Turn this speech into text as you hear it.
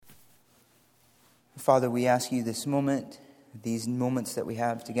Father, we ask you this moment, these moments that we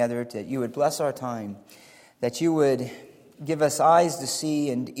have together, that you would bless our time, that you would give us eyes to see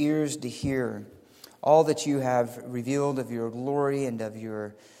and ears to hear all that you have revealed of your glory and of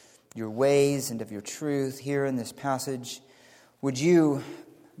your ways and of your truth here in this passage. Would you,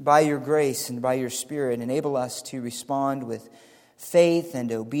 by your grace and by your Spirit, enable us to respond with faith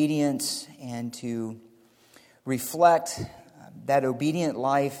and obedience and to reflect that obedient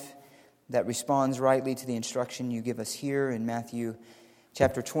life that responds rightly to the instruction you give us here in Matthew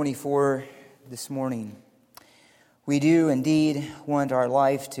chapter 24 this morning. We do indeed want our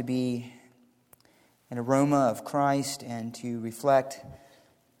life to be an aroma of Christ and to reflect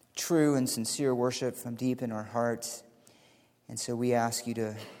true and sincere worship from deep in our hearts. And so we ask you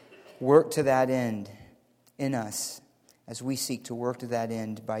to work to that end in us as we seek to work to that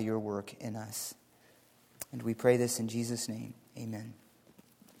end by your work in us. And we pray this in Jesus' name. Amen.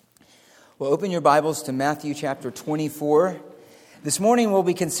 Well, open your Bibles to Matthew chapter 24. This morning we'll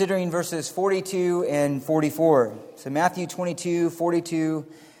be considering verses 42 and 44. So Matthew 22, 42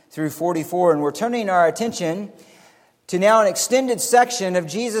 through 44. And we're turning our attention to now an extended section of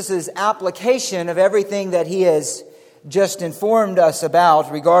Jesus' application of everything that he has just informed us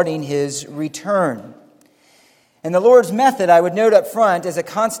about regarding his return. And the Lord's method, I would note up front, is a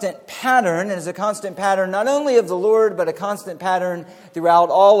constant pattern, and is a constant pattern not only of the Lord, but a constant pattern throughout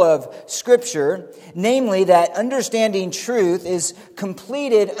all of Scripture, namely that understanding truth is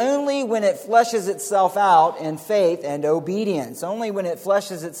completed only when it fleshes itself out in faith and obedience, only when it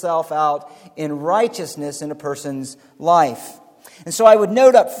fleshes itself out in righteousness in a person's life. And so I would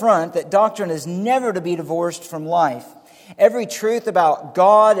note up front that doctrine is never to be divorced from life. Every truth about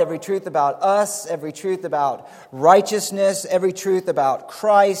God, every truth about us, every truth about righteousness, every truth about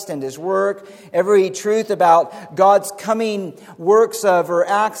Christ and His work, every truth about God's coming works of or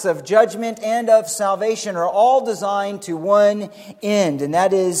acts of judgment and of salvation are all designed to one end, and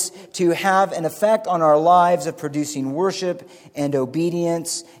that is to have an effect on our lives of producing worship and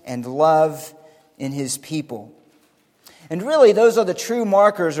obedience and love in His people. And really, those are the true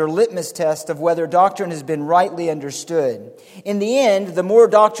markers or litmus test of whether doctrine has been rightly understood. In the end, the more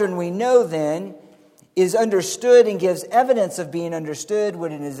doctrine we know then is understood and gives evidence of being understood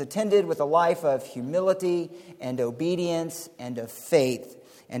when it is attended with a life of humility and obedience and of faith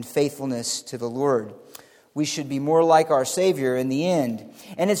and faithfulness to the Lord. We should be more like our Savior in the end.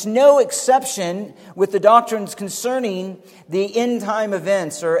 And it's no exception with the doctrines concerning the end-time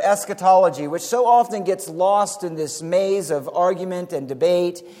events or eschatology, which so often gets lost in this maze of argument and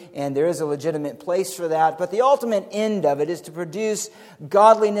debate, and there is a legitimate place for that. But the ultimate end of it is to produce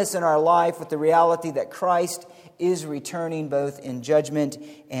godliness in our life with the reality that Christ is returning both in judgment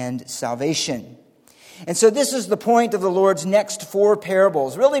and salvation. And so this is the point of the Lord's next four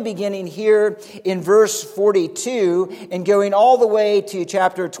parables, really beginning here in verse 42 and going all the way to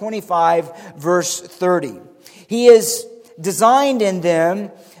chapter 25, verse 30. He is designed in them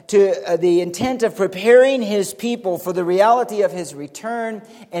to the intent of preparing His people for the reality of His return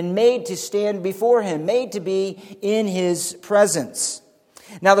and made to stand before Him, made to be in His presence.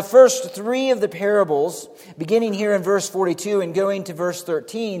 Now, the first three of the parables, beginning here in verse 42 and going to verse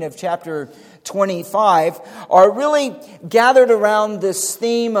 13 of chapter 25, are really gathered around this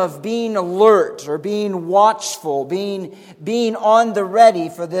theme of being alert or being watchful, being on the ready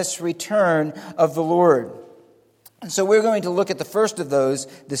for this return of the Lord. And so we're going to look at the first of those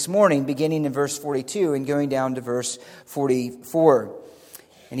this morning, beginning in verse 42 and going down to verse 44.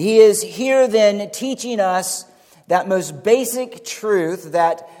 And he is here then teaching us that most basic truth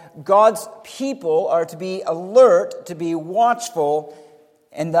that God's people are to be alert, to be watchful,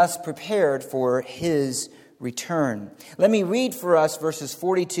 and thus prepared for His return. Let me read for us verses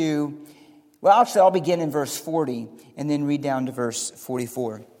 42. Well, actually, I'll begin in verse 40 and then read down to verse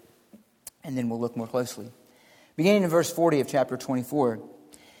 44. And then we'll look more closely. Beginning in verse 40 of chapter 24.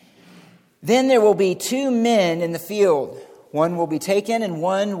 Then there will be two men in the field. One will be taken and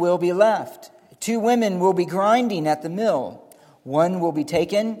one will be left. Two women will be grinding at the mill. One will be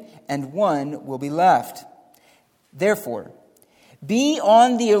taken and one will be left. Therefore, be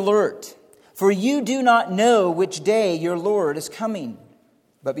on the alert, for you do not know which day your Lord is coming.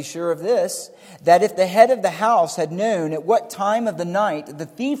 But be sure of this, that if the head of the house had known at what time of the night the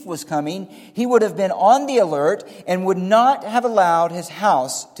thief was coming, he would have been on the alert and would not have allowed his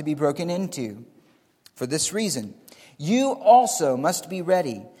house to be broken into. For this reason, you also must be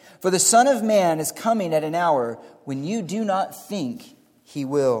ready, for the Son of Man is coming at an hour when you do not think He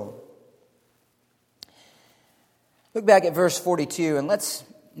will. Look back at verse 42 and let's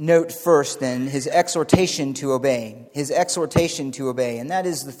note first then his exhortation to obey. His exhortation to obey. And that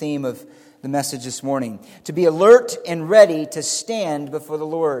is the theme of the message this morning. To be alert and ready to stand before the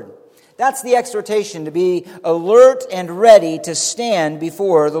Lord. That's the exhortation, to be alert and ready to stand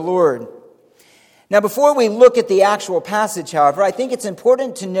before the Lord. Now, before we look at the actual passage, however, I think it's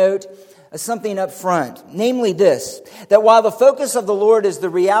important to note something up front, namely this, that while the focus of the Lord is the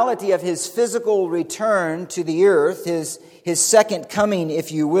reality of his physical return to the earth, his second coming,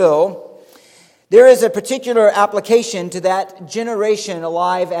 if you will, there is a particular application to that generation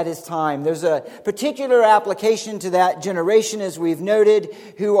alive at his time. There's a particular application to that generation, as we've noted,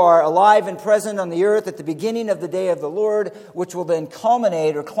 who are alive and present on the earth at the beginning of the day of the Lord, which will then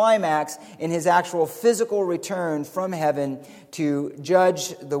culminate or climax in his actual physical return from heaven to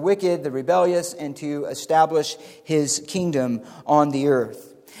judge the wicked, the rebellious, and to establish his kingdom on the earth.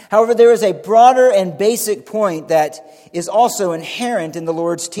 However, there is a broader and basic point that is also inherent in the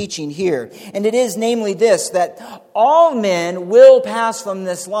Lord's teaching here. And it is namely this, that all men will pass from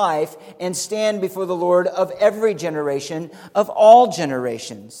this life and stand before the Lord of every generation, of all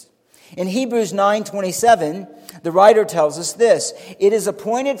generations. In Hebrews 9:27, the writer tells us this, "It is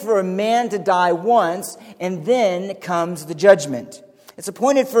appointed for a man to die once, and then comes the judgment." It's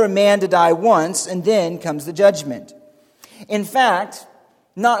appointed for a man to die once, and then comes the judgment. In fact,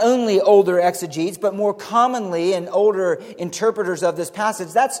 not only older exegetes, but more commonly and older interpreters of this passage,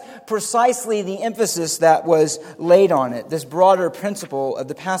 that's precisely the emphasis that was laid on it, this broader principle of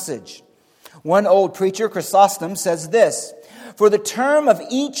the passage. One old preacher, Chrysostom, says this, "For the term of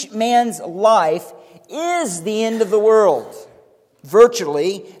each man's life is the end of the world,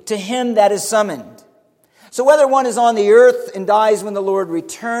 virtually, to him that is summoned." So whether one is on the earth and dies when the Lord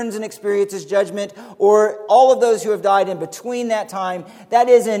returns and experiences judgment, or all of those who have died in between that time, that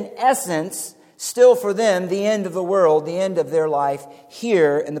is in essence still for them the end of the world, the end of their life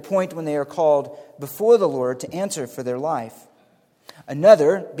here, and the point when they are called before the Lord to answer for their life.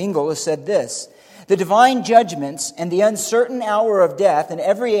 Another, Bingel, has said this, "The divine judgments and the uncertain hour of death in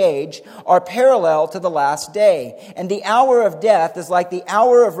every age are parallel to the last day, and the hour of death is like the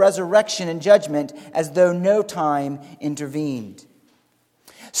hour of resurrection and judgment, as though no time intervened."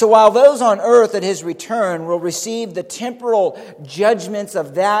 So while those on earth at his return will receive the temporal judgments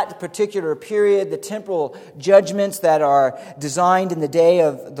of that particular period, the temporal judgments that are designed in the day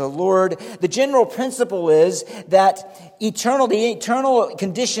of the Lord, the general principle is that the eternal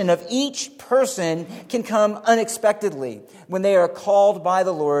condition of each person can come unexpectedly when they are called by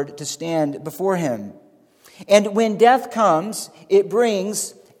the Lord to stand before him. And when death comes, it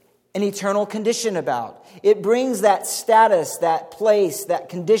brings an eternal condition about. It brings that status, that place, that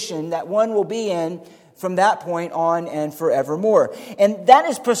condition that one will be in from that point on and forevermore. And that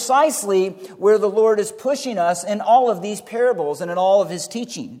is precisely where the Lord is pushing us in all of these parables and in all of his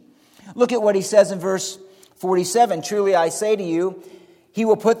teaching. Look at what he says in verse 47. "Truly I say to you, he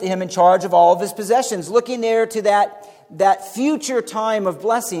will put him in charge of all of his possessions." Looking there to that future time of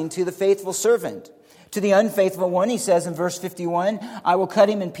blessing to the faithful servant. To the unfaithful one, he says in verse 51, "I will cut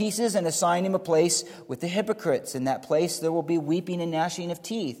him in pieces and assign him a place with the hypocrites. In that place there will be weeping and gnashing of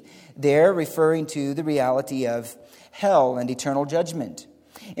teeth." There referring to the reality of hell and eternal judgment.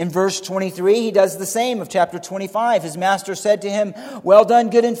 In verse 23, he does the same of chapter 25. His master said to him, "Well done,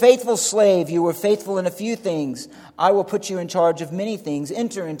 good and faithful slave. You were faithful in a few things. I will put you in charge of many things.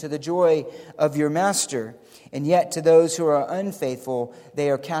 Enter into the joy of your master." And yet to those who are unfaithful, they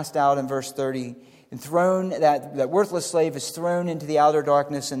are cast out in verse 30. And thrown, that worthless slave is thrown into the outer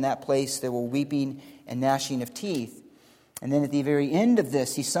darkness. In that place there will weeping and gnashing of teeth. And then at the very end of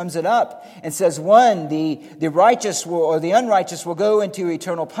this, he sums it up and says, the righteous will, or the unrighteous will go into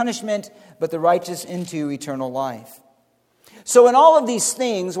eternal punishment, but the righteous into eternal life. So in all of these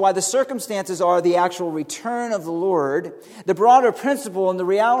things, while the circumstances are the actual return of the Lord, the broader principle and the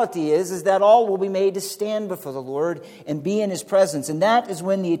reality is that all will be made to stand before the Lord and be in his presence. And that is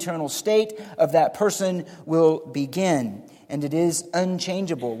when the eternal state of that person will begin. And it is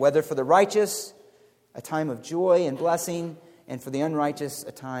unchangeable, whether for the righteous, a time of joy and blessing, and for the unrighteous,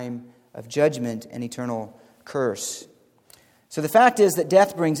 a time of judgment and eternal curse. So the fact is that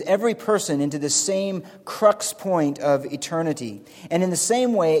death brings every person into the same crux point of eternity. And in the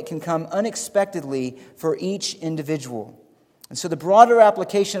same way, it can come unexpectedly for each individual. And so the broader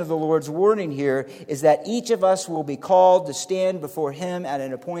application of the Lord's warning here is that each of us will be called to stand before him at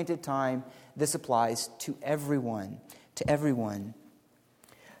an appointed time. This applies to everyone. To everyone.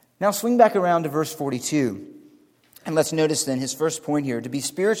 Now swing back around to verse 42. And let's notice then his first point here, to be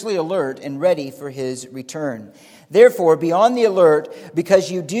spiritually alert and ready for his return. Therefore, be on the alert,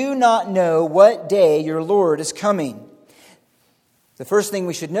 because you do not know what day your Lord is coming. The first thing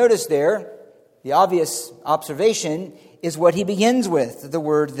we should notice there, the obvious observation, is what he begins with, the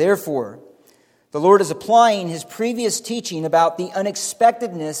word therefore. The Lord is applying his previous teaching about the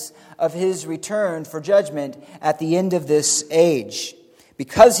unexpectedness of his return for judgment at the end of this age.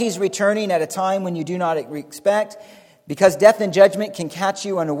 Because he's returning at a time when you do not expect, because death and judgment can catch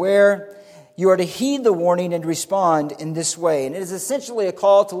you unaware, you are to heed the warning and respond in this way. And it is essentially a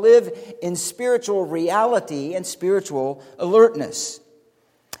call to live in spiritual reality and spiritual alertness.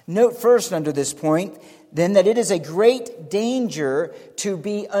 Note first under this point, then, that it is a great danger to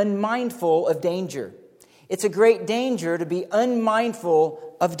be unmindful of danger. It's a great danger to be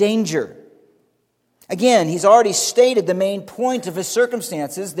unmindful of danger. Again, he's already stated the main point of his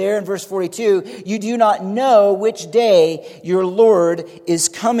circumstances there in verse 42. You do not know which day your Lord is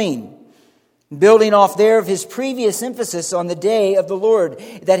coming. Building off there of his previous emphasis on the day of the Lord,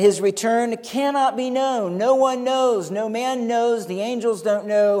 that his return cannot be known. No one knows. No man knows. The angels don't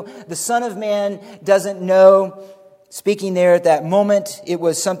know. The Son of Man doesn't know. Speaking there at that moment, it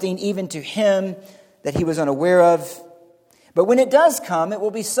was something even to him that he was unaware of. But when it does come, it will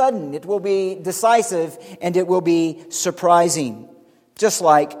be sudden, it will be decisive, and it will be surprising. Just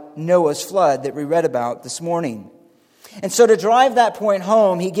like Noah's flood that we read about this morning. And so to drive that point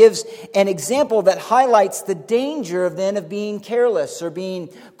home, he gives an example that highlights the danger of being careless or being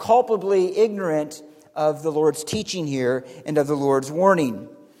culpably ignorant of the Lord's teaching here and of the Lord's warning.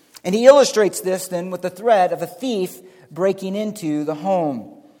 And he illustrates this then with the threat of a thief breaking into the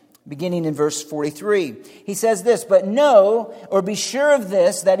home. Beginning in verse 43. He says this, but know or be sure of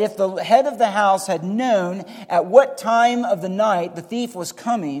this, that if the head of the house had known at what time of the night the thief was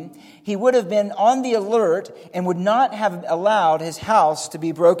coming, he would have been on the alert and would not have allowed his house to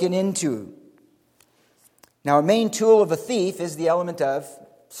be broken into. Now, a main tool of a thief is the element of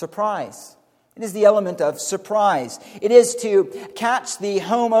surprise. It is the element of surprise. It is to catch the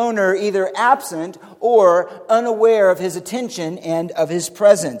homeowner either absent or unaware of his attention and of his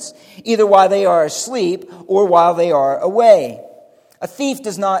presence, either while they are asleep or while they are away. A thief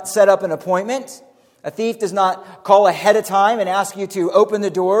does not set up an appointment. A thief does not call ahead of time and ask you to open the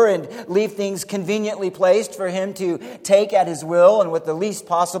door and leave things conveniently placed for him to take at his will and with the least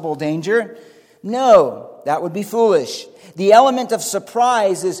possible danger. No, that would be foolish. The element of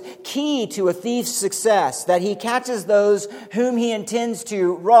surprise is key to a thief's success, that he catches those whom he intends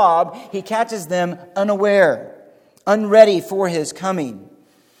to rob. He catches them unaware, unready for his coming.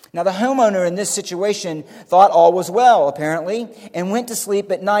 Now, the homeowner in this situation thought all was well, apparently, and went to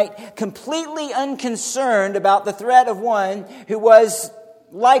sleep at night completely unconcerned about the threat of one who was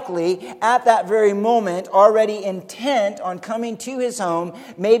likely at that very moment already intent on coming to his home,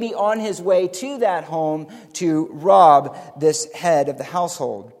 maybe on his way to that home to rob this head of the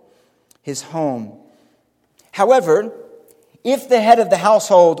household, his home. However, if the head of the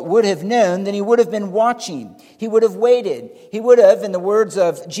household would have known, then he would have been watching. He would have waited. He would have, in the words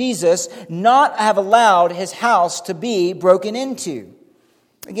of Jesus, not have allowed his house to be broken into.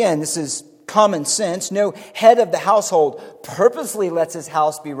 Again, this is common sense. No head of the household purposely lets his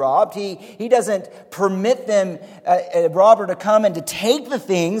house be robbed. He doesn't permit a robber to come and to take the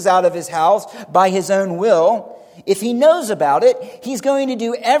things out of his house by his own will. If he knows about it, he's going to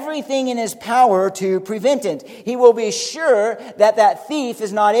do everything in his power to prevent it. He will be sure that that thief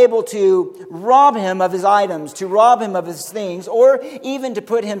is not able to rob him of his items, to rob him of his things, or even to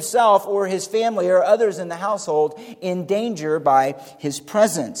put himself or his family or others in the household in danger by his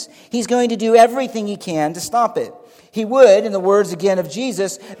presence. He's going to do everything he can to stop it. He would, in the words again of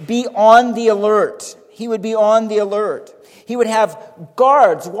Jesus, be on the alert. He would be on the alert. He would have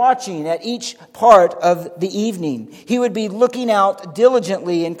guards watching at each part of the evening. He would be looking out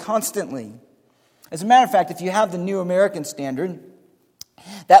diligently and constantly. As a matter of fact, if you have the New American Standard,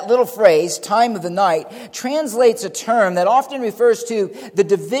 that little phrase, time of the night, translates a term that often refers to the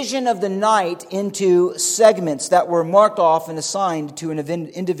division of the night into segments that were marked off and assigned to an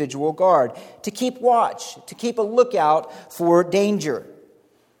individual guard, to keep watch, to keep a lookout for danger.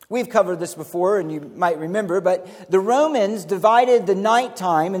 We've covered this before, and you might remember, but the Romans divided the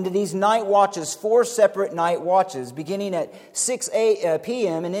nighttime into these night watches, 4 separate night watches, beginning at 6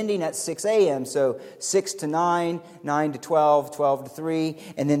 p.m. and ending at 6 a.m. So 6 to 9, 9 to 12, 12 to 3,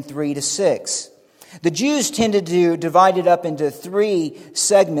 and then 3 to 6. The Jews tended to divide it up into 3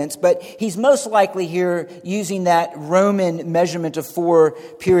 segments, but he's most likely here using that Roman measurement of 4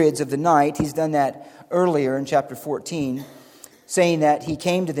 periods of the night. He's done that earlier in chapter 14. Saying that he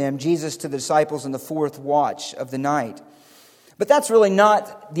came to them, Jesus to the disciples, in the 4th watch of the night. But that's really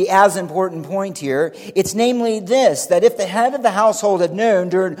not the as important point here. It's namely this, that if the head of the household had known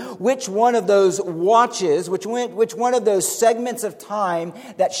during which one of those watches, which one of those segments of time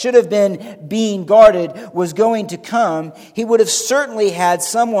that should have been being guarded was going to come, he would have certainly had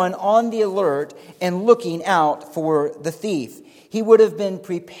someone on the alert and looking out for the thief. He would have been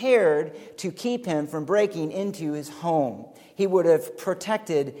prepared to keep him from breaking into his home. He would have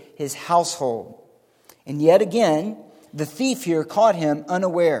protected his household. And yet again, the thief here caught him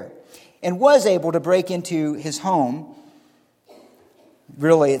unaware and was able to break into his home.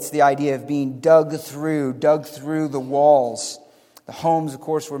 Really, it's the idea of being dug through the walls. The homes, of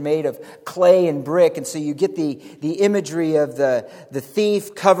course, were made of clay and brick, and so you get the imagery of the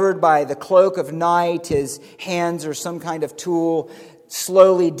thief covered by the cloak of night. His hands are some kind of tool,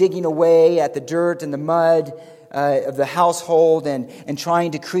 slowly digging away at the dirt and the mud of the household and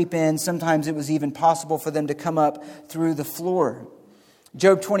trying to creep in. Sometimes it was even possible for them to come up through the floor.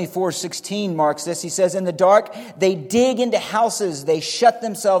 Job 24:16 marks this. He says, "In the dark they dig into houses. They shut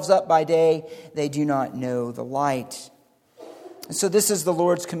themselves up by day. They do not know the light." And so this is the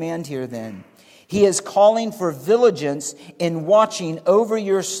Lord's command here then. He is calling for diligence in watching over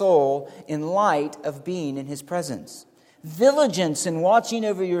your soul in light of being in His presence. Diligence in watching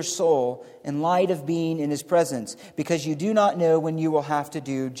over your soul in light of being in His presence, because you do not know when you will have to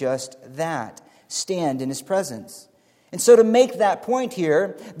do just that, stand in His presence. And so to make that point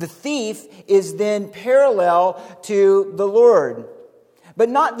here, the thief is then parallel to the Lord. But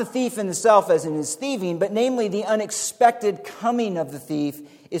not the thief in itself as in his thieving, but namely the unexpected coming of the thief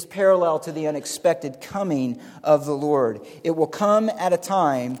is parallel to the unexpected coming of the Lord. It will come at a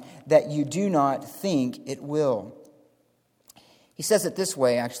time that you do not think it will. He says it this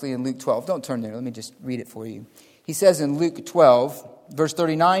way, actually, in Luke 12. Don't turn there. Let me just read it for you. He says in Luke 12, verse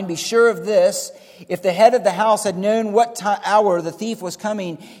 39, "Be sure of this, if the head of the house had known what hour the thief was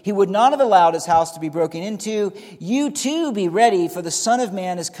coming, he would not have allowed his house to be broken into. You too be ready, for the Son of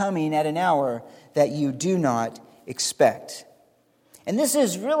Man is coming at an hour that you do not expect." And this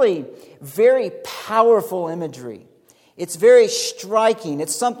is really very powerful imagery. It's very striking.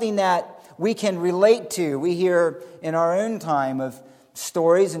 It's something that we can relate to. We hear in our own time of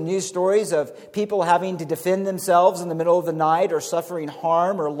stories and news stories of people having to defend themselves in the middle of the night or suffering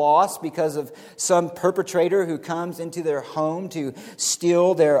harm or loss because of some perpetrator who comes into their home to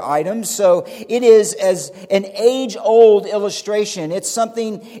steal their items. So it is as an age-old illustration. It's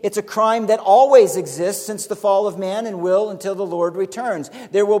a crime that always exists since the fall of man and will until the Lord returns.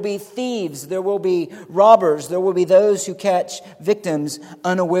 There will be thieves, there will be robbers, there will be those who catch victims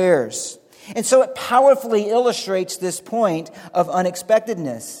unawares. And so it powerfully illustrates this point of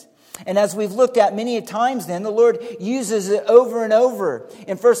unexpectedness. And as we've looked at many times then, the Lord uses it over and over.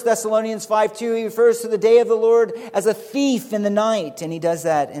 In 1 Thessalonians 5:2, He refers to the day of the Lord as a thief in the night. And He does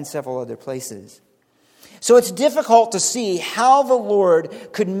that in several other places. So it's difficult to see how the Lord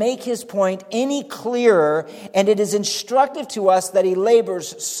could make His point any clearer. And it is instructive to us that He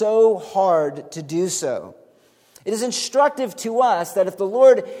labors so hard to do so. It is instructive to us that if the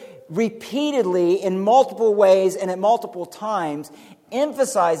Lord repeatedly, in multiple ways and at multiple times,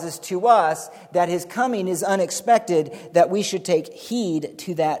 emphasizes to us that His coming is unexpected, that we should take heed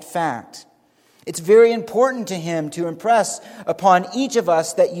to that fact. It's very important to Him to impress upon each of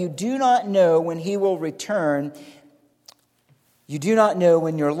us that you do not know when He will return. You do not know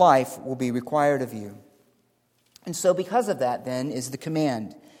when your life will be required of you. And so because of that, then, is the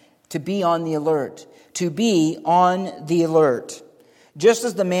command to be on the alert. To be on the alert. Just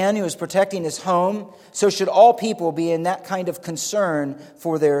as the man who is protecting his home, so should all people be in that kind of concern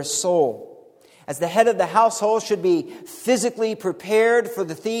for their soul. As the head of the household should be physically prepared for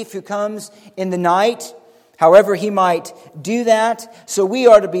the thief who comes in the night, however he might do that, so we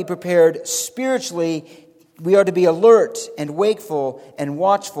are to be prepared spiritually. We are to be alert and wakeful and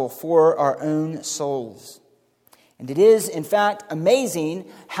watchful for our own souls. And it is, in fact, amazing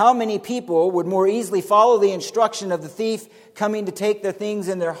how many people would more easily follow the instruction of the thief coming to take their things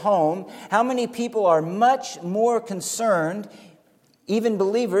in their home. How many people are much more concerned, even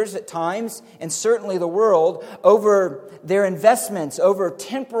believers at times, and certainly the world, over their investments, over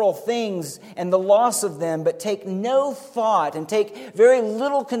temporal things and the loss of them, but take no thought and take very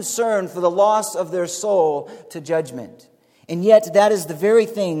little concern for the loss of their soul to judgment. And yet that is the very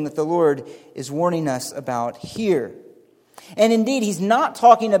thing that the Lord is warning us about here. And indeed, He's not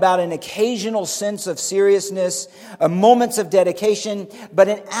talking about an occasional sense of seriousness, moments of dedication, but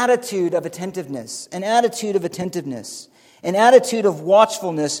an attitude of attentiveness, an attitude of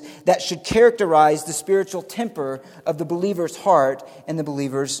watchfulness that should characterize the spiritual temper of the believer's heart and the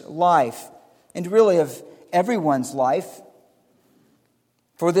believer's life, and really of everyone's life.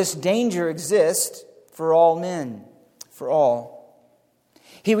 For this danger exists for all men, for all.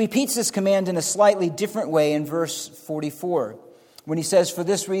 He repeats this command in a slightly different way in verse 44, when he says, "For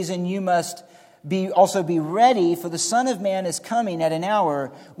this reason you must also be ready, for the Son of Man is coming at an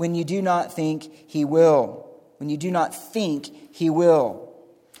hour when you do not think he will." When you do not think he will.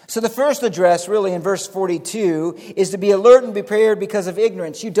 So the first address, really, in verse 42, is to be alert and prepared because of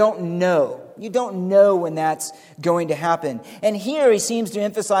ignorance. You don't know. You don't know when that's going to happen. And here he seems to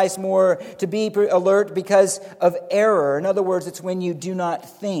emphasize more to be alert because of error. In other words, it's when you do not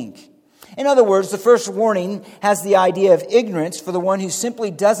think. In other words, the first warning has the idea of ignorance for the one who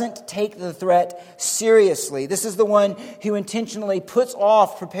simply doesn't take the threat seriously. This is the one who intentionally puts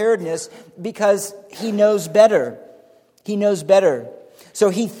off preparedness because he knows better. He knows better. So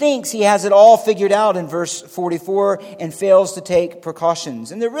he thinks he has it all figured out in verse 44 and fails to take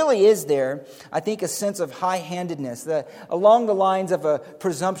precautions. And there really is there, I think, a sense of high-handedness, along the lines of a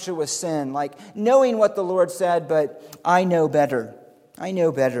presumptuous sin, like knowing what the Lord said, but I know better. I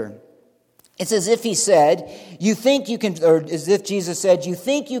know better. It's as if he said, you think you can, or as if Jesus said, you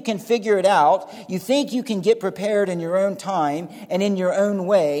think you can figure it out, you think you can get prepared in your own time and in your own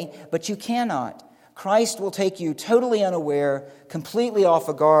way, but you cannot. Christ will take you totally unaware, completely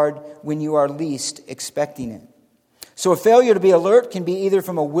off guard when you are least expecting it. So a failure to be alert can be either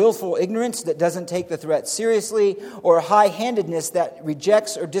from a willful ignorance that doesn't take the threat seriously, or a high-handedness that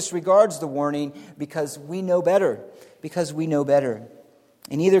rejects or disregards the warning because we know better. Because we know better.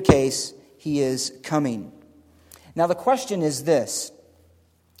 In either case, he is coming. Now the question is this: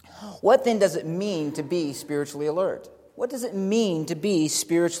 what then does it mean to be spiritually alert? What does it mean to be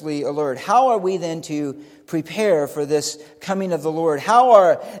spiritually alert? How are we then to prepare for this coming of the Lord? How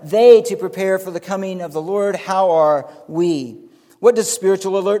are they to prepare for the coming of the Lord? How are we? What does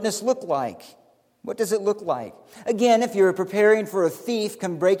spiritual alertness look like? What does it look like? Again, if you're preparing for a thief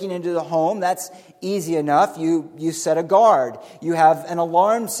come breaking into the home, that's easy enough. You set a guard. You have an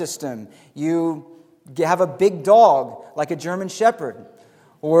alarm system. You have a big dog like a German Shepherd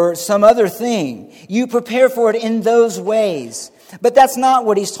or some other thing. You prepare for it in those ways. But that's not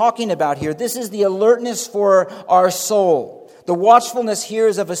what he's talking about here. This is the alertness for our soul. The watchfulness here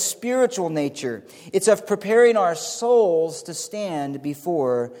is of a spiritual nature. It's of preparing our souls to stand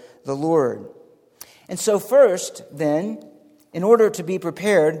before the Lord. And so first, then, in order to be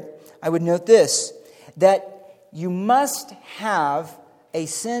prepared, I would note this, that you must have a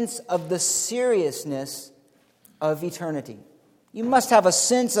sense of the seriousness of eternity. You must have a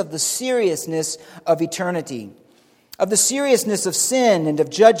sense of the seriousness of eternity, of the seriousness of sin and of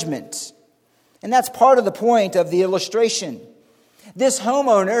judgment. And that's part of the point of the illustration. This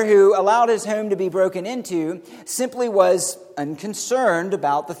homeowner who allowed his home to be broken into simply was unconcerned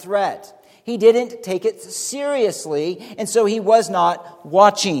about the threat. He didn't take it seriously, and so he was not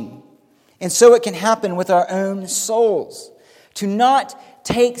watching. And so it can happen with our own souls. To not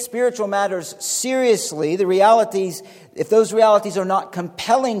take spiritual matters seriously, the realities, if those realities are not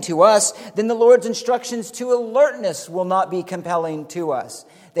compelling to us, then the Lord's instructions to alertness will not be compelling to us.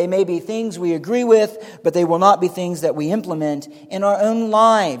 They may be things we agree with, but they will not be things that we implement in our own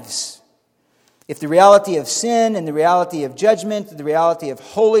lives. If the reality of sin and the reality of judgment, the reality of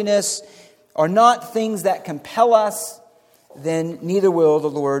holiness are not things that compel us, then neither will the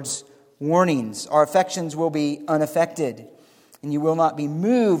Lord's warnings. Our affections will be unaffected, and you will not be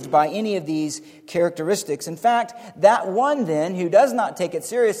moved by any of these characteristics. In fact, that one then who does not take it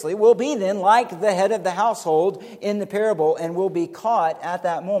seriously will be then like the head of the household in the parable and will be caught at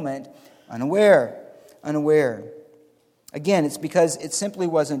that moment unaware. Again, it's because it simply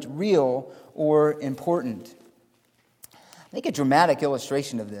wasn't real or important. I think a dramatic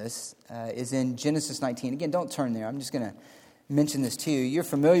illustration of this is in Genesis 19. Again, don't turn there. I'm just going to mention this to you. You're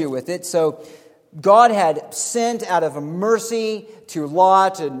familiar with it. So God had sent out of a mercy to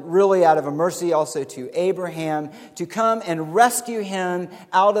Lot, and really out of a mercy also to Abraham, to come and rescue him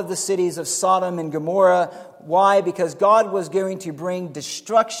out of the cities of Sodom and Gomorrah. Why? Because God was going to bring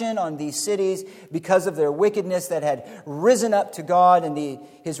destruction on these cities because of their wickedness that had risen up to God, and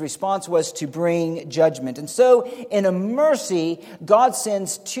his response was to bring judgment. And so, in a mercy, God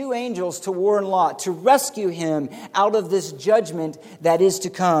sends two angels to warn Lot, to rescue him out of this judgment that is to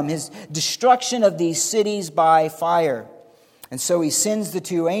come, his destruction of these cities by fire. And so he sends the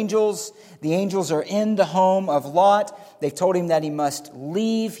two angels. The angels are in the home of Lot. They've told him that he must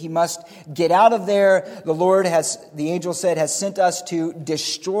leave. He must get out of there. The angel said, has sent us to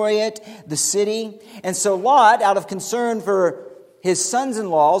destroy it, the city. And so Lot, out of concern for his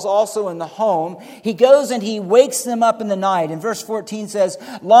sons-in-laws, also in the home, he goes and he wakes them up in the night. And verse 14 says,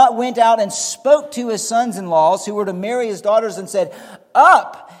 Lot went out and spoke to his sons-in-laws who were to marry his daughters and said,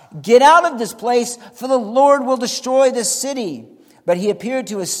 "Up, get out of this place, for the Lord will destroy this city." But he appeared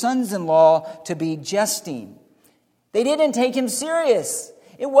to his sons-in-law to be jesting. They didn't take him serious.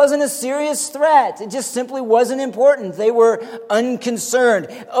 It wasn't a serious threat. It just simply wasn't important. They were unconcerned.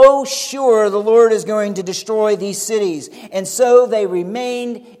 Oh, sure, the Lord is going to destroy these cities. And so they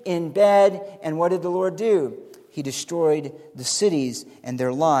remained in bed. And what did the Lord do? He destroyed the cities, and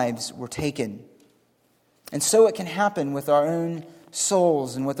their lives were taken. And so it can happen with our own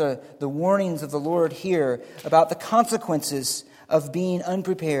souls and with the warnings of the Lord here about the consequences of being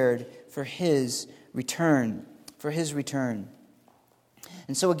unprepared for His return.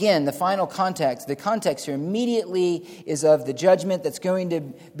 And so again, the context here immediately is of the judgment that's going to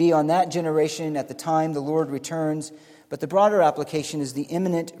be on that generation at the time the Lord returns. But the broader application is the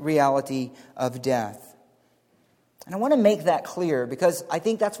imminent reality of death. And I want to make that clear because I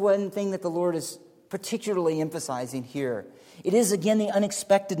think that's one thing that the Lord is particularly emphasizing here. It is again the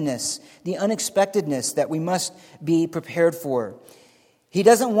unexpectedness that we must be prepared for. He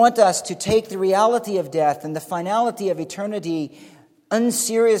doesn't want us to take the reality of death and the finality of eternity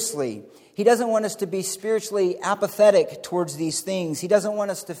unseriously. He doesn't want us to be spiritually apathetic towards these things. He doesn't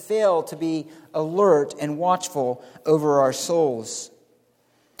want us to fail to be alert and watchful over our souls.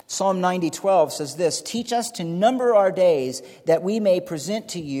 Psalm 90:12 says this, "Teach us to number our days that we may present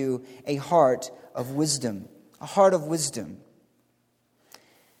to you a heart of wisdom." A heart of wisdom.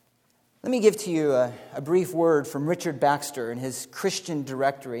 Let me give to you a brief word from Richard Baxter in his Christian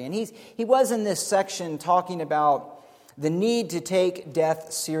Directory. And he was in this section talking about the need to take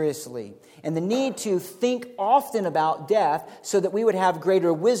death seriously and the need to think often about death so that we would have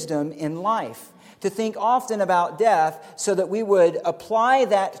greater wisdom in life. To think often about death so that we would apply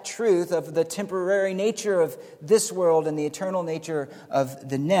that truth of the temporary nature of this world and the eternal nature of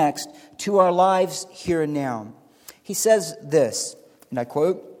the next to our lives here and now. He says this, and I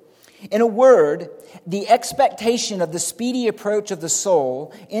quote, "In a word, the expectation of the speedy approach of the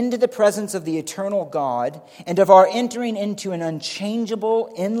soul into the presence of the eternal God and of our entering into an unchangeable,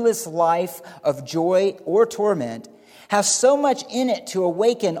 endless life of joy or torment has so much in it to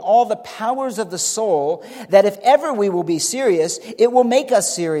awaken all the powers of the soul that if ever we will be serious, it will make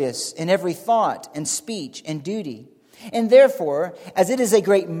us serious in every thought and speech and duty. And therefore, as it is a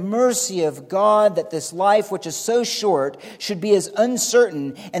great mercy of God that this life, which is so short, should be as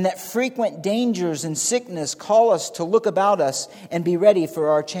uncertain, and that frequent dangers and sickness call us to look about us and be ready for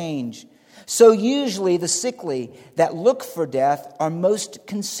our change, so usually the sickly that look for death are most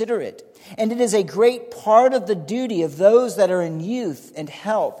considerate. And it is a great part of the duty of those that are in youth and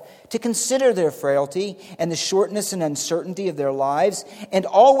health to consider their frailty and the shortness and uncertainty of their lives, and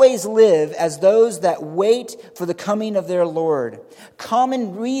always live as those that wait for the coming of their Lord.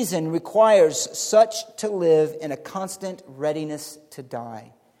 Common reason requires such to live in a constant readiness to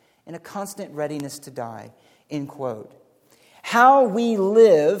die." In a constant readiness to die, end quote. How we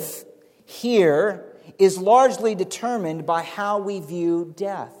live here is largely determined by how we view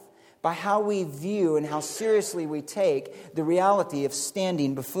death, by how we view and how seriously we take the reality of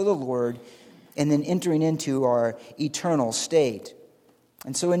standing before the Lord and then entering into our eternal state.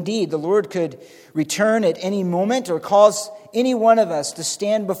 And so indeed, the Lord could return at any moment or cause any one of us to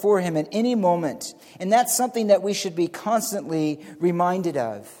stand before Him at any moment. And that's something that we should be constantly reminded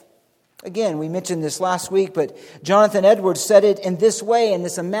of. Again, we mentioned this last week, but Jonathan Edwards said it in this way, in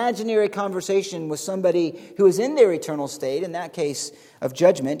this imaginary conversation with somebody who is in their eternal state, in that case of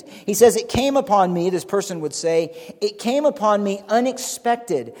judgment. He says, "It came upon me," this person would say, "it came upon me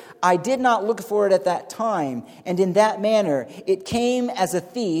unexpected. I did not look for it at that time, and in that manner it came as a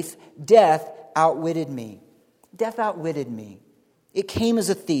thief. Death outwitted me." Death outwitted me. It came as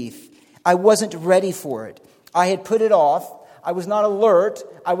a thief. I wasn't ready for it. I had put it off. I was not alert,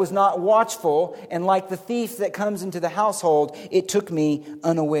 I was not watchful, and like the thief that comes into the household, it took me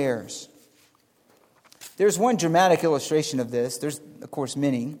unawares. There's one dramatic illustration of this. There's, of course,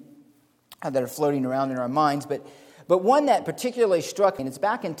 many that are floating around in our minds, but one that particularly struck me, and it's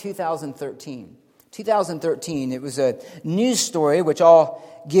back in 2013. 2013, it was a news story, which I'll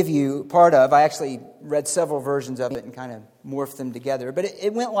give you part of. I actually read several versions of it and kind of morphed them together, but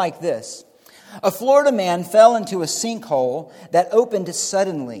it went like this. A Florida man fell into a sinkhole that opened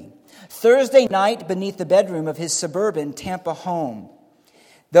suddenly Thursday night beneath the bedroom of his suburban Tampa home.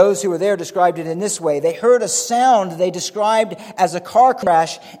 Those who were there described it in this way. They heard a sound they described as a car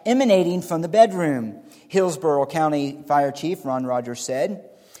crash emanating from the bedroom, Hillsborough County Fire Chief Ron Rogers said.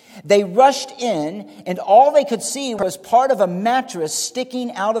 They rushed in, and all they could see was part of a mattress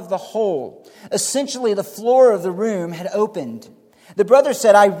sticking out of the hole. Essentially, the floor of the room had opened. The brother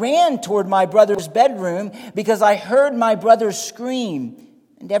said, I ran toward my brother's bedroom because I heard my brother scream,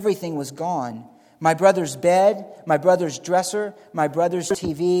 and everything was gone. My brother's bed, my brother's dresser, my brother's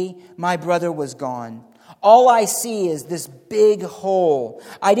TV, my brother was gone. All I see is this big hole.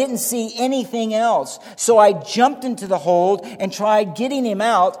 I didn't see anything else. So I jumped into the hole and tried getting him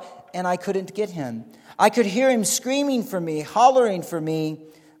out, and I couldn't get him. I could hear him screaming for me, hollering for me,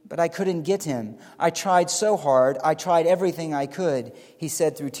 but I couldn't get him. I tried so hard. I tried everything I could. He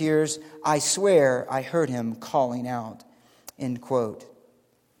said through tears, I swear I heard him calling out. End quote.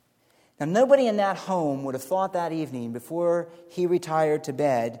 Now, nobody in that home would have thought that evening before he retired to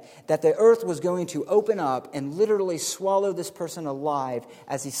bed that the earth was going to open up and literally swallow this person alive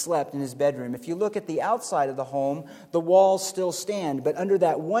as he slept in his bedroom. If you look at the outside of the home, the walls still stand. But under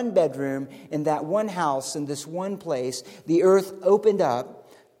that one bedroom, in that one house, in this one place, the earth opened up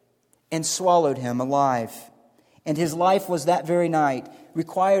and swallowed him alive. And his life was that very night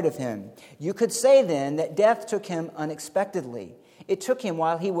required of him. You could say then that death took him unexpectedly. It took him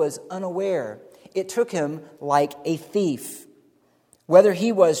while he was unaware. It took him like a thief. Whether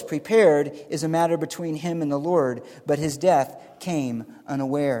he was prepared is a matter between him and the Lord, but his death came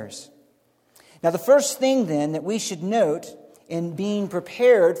unawares. Now, the first thing then that we should note in being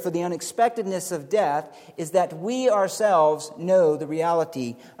prepared for the unexpectedness of death is that we ourselves know the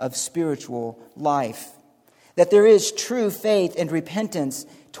reality of spiritual life. That there is true faith and repentance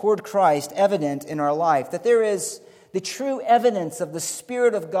toward Christ evident in our life. That there is the true evidence of the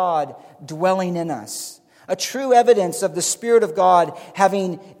Spirit of God dwelling in us. A true evidence of the Spirit of God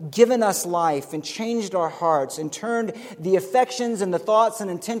having given us life and changed our hearts and turned the affections and the thoughts and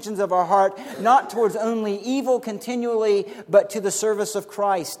intentions of our heart not towards only evil continually, but to the service of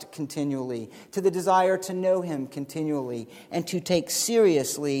Christ continually, to the desire to know Him continually, and to take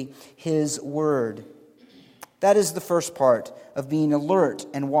seriously His Word. That is the first part of being alert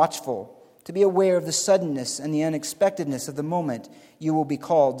and watchful. To be aware of the suddenness and the unexpectedness of the moment you will be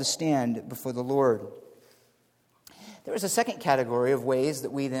called to stand before the Lord. There is a second category of ways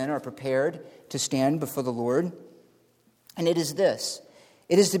that we then are prepared to stand before the Lord, and it is this.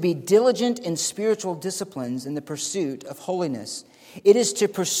 It is to be diligent in spiritual disciplines in the pursuit of holiness. It is to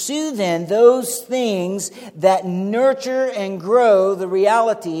pursue then those things that nurture and grow the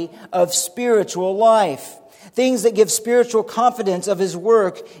reality of spiritual life. Things that give spiritual confidence of His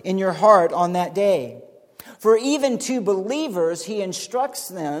work in your heart on that day. For even to believers, He instructs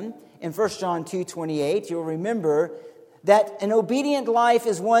them in 1 John 2:28. You'll remember that an obedient life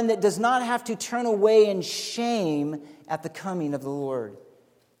is one that does not have to turn away in shame at the coming of the Lord.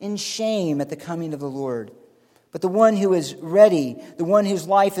 In shame at the coming of the Lord. But the one who is ready, the one whose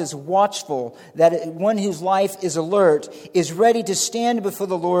life is watchful, that one whose life is alert, is ready to stand before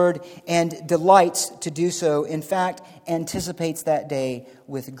the Lord and delights to do so. In fact, anticipates that day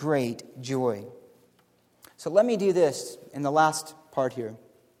with great joy. So let me do this in the last part here.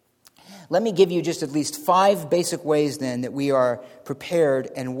 Let me give you just at least 5 basic ways then that we are prepared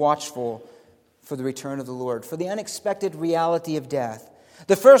and watchful for the return of the Lord, for the unexpected reality of death.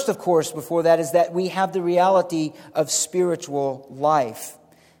 The first, of course, before that is that we have the reality of spiritual life.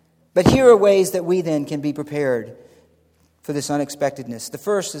 But here are ways that we then can be prepared for this unexpectedness. The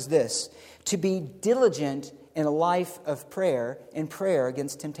first is this: to be diligent in a life of prayer, in prayer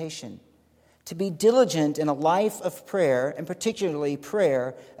against temptation. To be diligent in a life of prayer, and particularly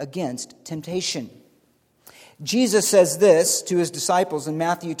prayer against temptation. Jesus says this to His disciples in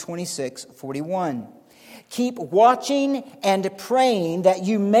Matthew 26:41. Keep watching and praying that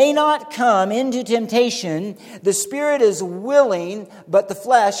you may not come into temptation. The spirit is willing, but the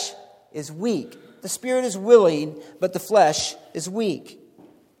flesh is weak. The spirit is willing, but the flesh is weak.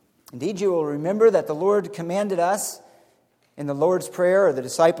 Indeed, you will remember that the Lord commanded us in the Lord's Prayer, or the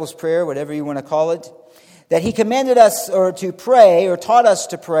disciples' prayer, whatever you want to call it, that He commanded us to pray, or taught us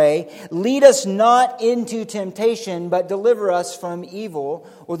to pray, lead us not into temptation, but deliver us from evil,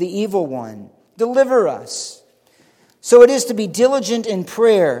 or the evil one. Deliver us. So it is to be diligent in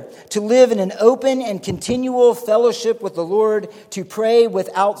prayer, to live in an open and continual fellowship with the Lord, to pray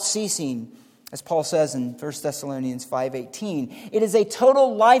without ceasing, as Paul says in 1 Thessalonians 5:18. It is a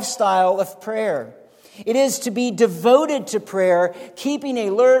total lifestyle of prayer. It is to be devoted to prayer, keeping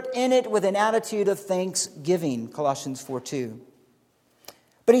alert in it with an attitude of thanksgiving, Colossians 4:2.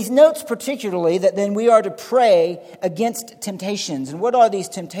 But he notes particularly that then we are to pray against temptations. And what are these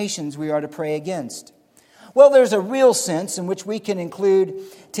temptations we are to pray against? Well, there's a real sense in which we can include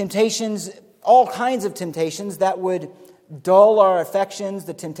temptations, all kinds of temptations that would dull our affections,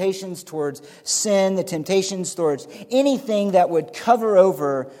 the temptations towards sin, the temptations towards anything that would cover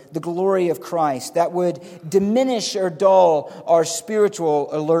over the glory of Christ, that would diminish or dull our spiritual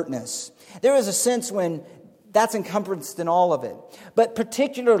alertness. There is a sense when that's encompassed in all of it. But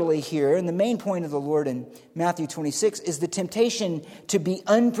particularly here, and the main point of the Lord in Matthew 26, is the temptation to be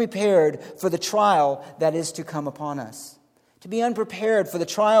unprepared for the trial that is to come upon us. To be unprepared for the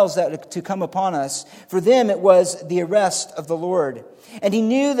trials that are to come upon us. For them, it was the arrest of the Lord. And he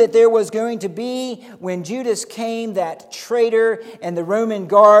knew that there was going to be, when Judas came, that traitor and the Roman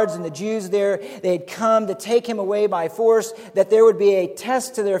guards and the Jews there, they had come to take him away by force, that there would be a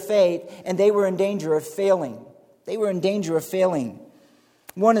test to their faith, and they were in danger of failing. They were in danger of failing.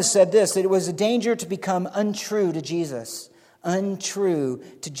 One has said this, that it was a danger to become untrue to Jesus. Untrue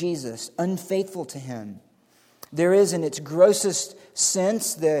to Jesus. Unfaithful to him. There is, in its grossest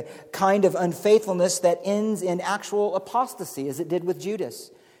sense, the kind of unfaithfulness that ends in actual apostasy, as it did with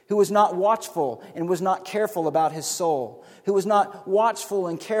Judas, who was not watchful and was not careful about his soul, who was not watchful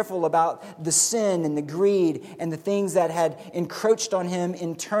and careful about the sin and the greed and the things that had encroached on him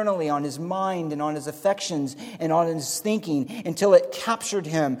internally, on his mind and on his affections and on his thinking, until it captured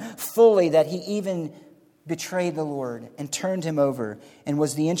him fully that he even betrayed the Lord and turned him over and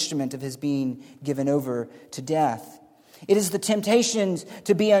was the instrument of his being given over to death. It is the temptations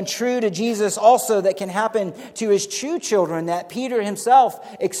to be untrue to Jesus also that can happen to his true children that Peter himself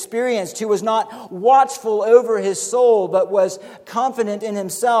experienced, who was not watchful over his soul, but was confident in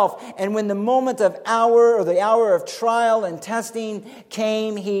himself. And when the moment of hour, or the hour of trial and testing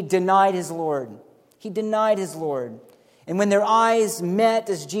came, he denied his Lord. He denied his Lord. And when their eyes met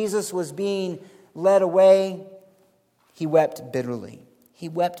as Jesus was being led away, he wept bitterly. He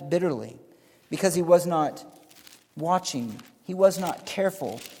wept bitterly because he was not watching. He was not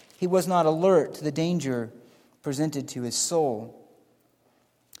careful. He was not alert to the danger presented to his soul.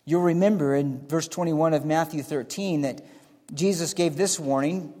 You'll remember in verse 21 of Matthew 13 that Jesus gave this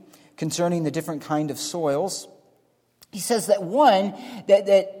warning concerning the different kind of soils. He says that one,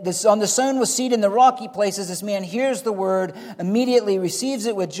 that this, on the sown with seed in the rocky places, this man hears the word, immediately receives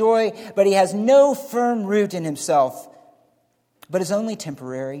it with joy, but he has no firm root in himself, but is only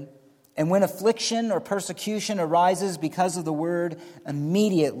temporary. And when affliction or persecution arises because of the word,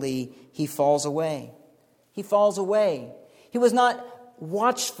 immediately he falls away. He falls away. He was not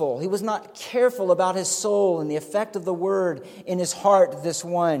watchful. He was not careful about his soul and the effect of the word in his heart, this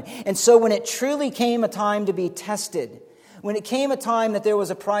one. And so when it truly came a time to be tested, when it came a time that there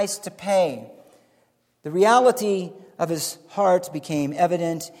was a price to pay, the reality of his heart became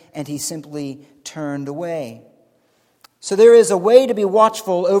evident and he simply turned away. So there is a way to be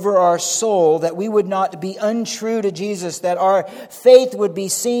watchful over our soul, that we would not be untrue to Jesus, that our faith would be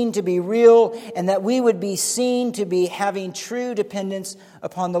seen to be real, and that we would be seen to be having true dependence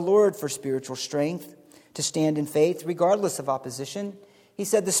upon the Lord for spiritual strength, to stand in faith regardless of opposition. He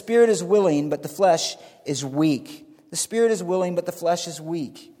said the spirit is willing, but the flesh is weak. The spirit is willing, but the flesh is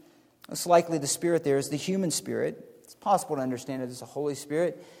weak. Most likely the spirit there is the human spirit. It's possible to understand it as a Holy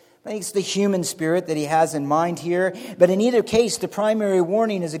Spirit. I think it's the human spirit that he has in mind here. But in either case, the primary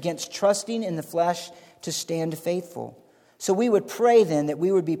warning is against trusting in the flesh to stand faithful. So we would pray then that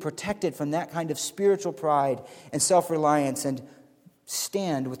we would be protected from that kind of spiritual pride and self-reliance and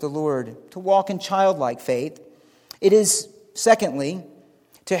stand with the Lord, to walk in childlike faith. It is, secondly,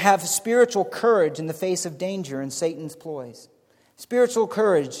 to have spiritual courage in the face of danger and Satan's ploys. Spiritual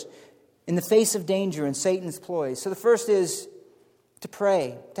courage in the face of danger and Satan's ploys. So the first is to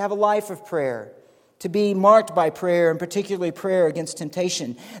pray, to have a life of prayer, to be marked by prayer, and particularly prayer against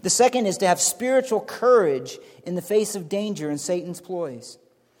temptation. The second is to have spiritual courage in the face of danger and Satan's ploys.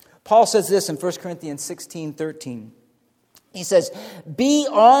 Paul says this in 1 Corinthians 16:13. He says, "Be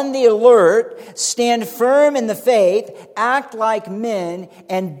on the alert, stand firm in the faith, act like men,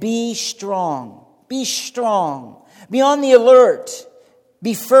 and be strong." Be strong. Be on the alert.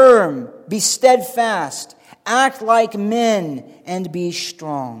 Be firm. Be steadfast. Act like men and be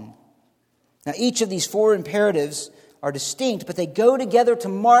strong. Now, each of these four imperatives are distinct, but they go together to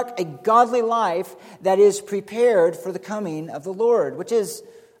mark a godly life that is prepared for the coming of the Lord, which is,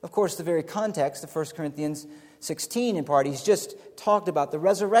 of course, the very context of 1 Corinthians 16 in part. He's just talked about the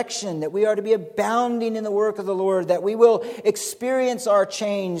resurrection, that we are to be abounding in the work of the Lord, that we will experience our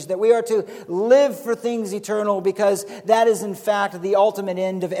change, that we are to live for things eternal, because that is, in fact, the ultimate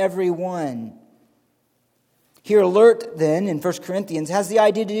end of every one. Here, alert, then, in 1 Corinthians, has the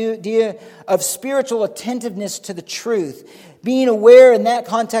idea of spiritual attentiveness to the truth, Being aware in that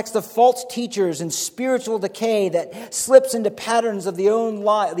context of false teachers and spiritual decay that slips into patterns of the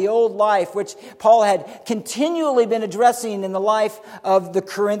old life, which Paul had continually been addressing in the life of the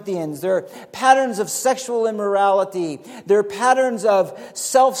Corinthians. There are patterns of sexual immorality. There are patterns of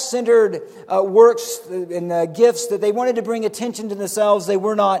self-centered works and gifts that they wanted to bring attention to themselves. They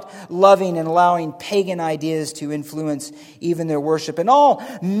were not loving and allowing pagan ideas to influence even their worship. And all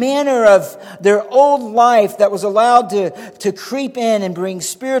manner of their old life that was allowed to creep in and bring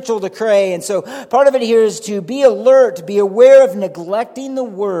spiritual decay. And so part of it here is to be alert, be aware of neglecting the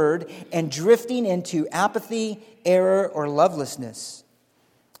word and drifting into apathy, error, or lovelessness.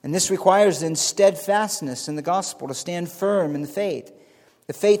 And this requires then steadfastness in the gospel, to stand firm in the faith.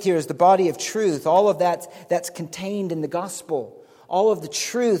 The faith here is the body of truth. All of that's contained in the gospel. All of the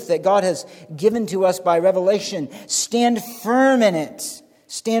truth that God has given to us by revelation. Stand firm in it.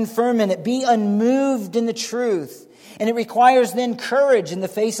 Stand firm in it. Be unmoved in the truth. And it requires then courage in the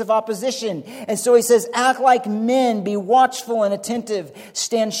face of opposition. And so he says, act like men, be watchful and attentive.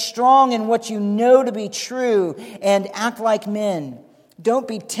 Stand strong in what you know to be true and act like men. Don't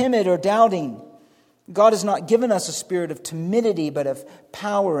be timid or doubting. God has not given us a spirit of timidity, but of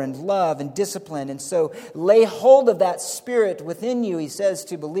power and love and discipline. And so lay hold of that spirit within you, he says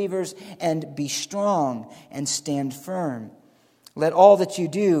to believers, and be strong and stand firm. Let all that you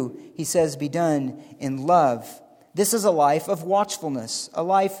do, he says, be done in love. This is a life of watchfulness, a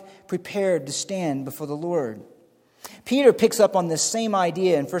life prepared to stand before the Lord. Peter picks up on this same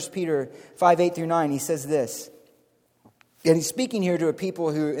idea in 1 Peter 5:8-9. He says this, and he's speaking here to a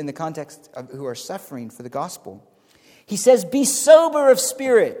people who, in the context of who are suffering for the gospel. He says, be sober of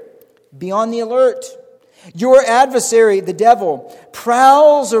spirit, be on the alert. Your adversary, the devil,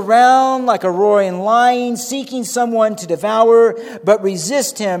 prowls around like a roaring lion, seeking someone to devour, but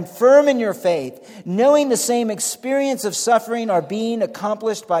resist him, firm in your faith, knowing the same experience of suffering are being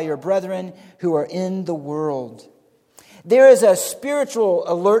accomplished by your brethren who are in the world. There is a spiritual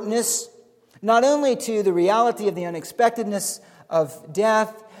alertness, not only to the reality of the unexpectedness of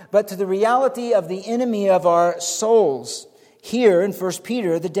death, but to the reality of the enemy of our souls. Here in 1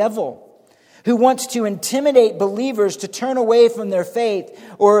 Peter, the devil, who wants to intimidate believers to turn away from their faith,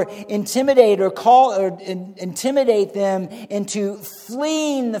 or intimidate them into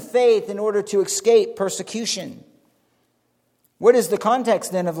fleeing the faith in order to escape persecution. What is the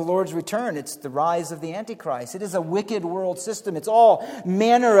context then of the Lord's return? It's the rise of the Antichrist. It is a wicked world system. It's all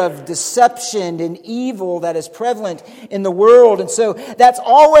manner of deception and evil that is prevalent in the world. And so that's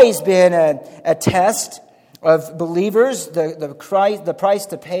always been a test of believers, the price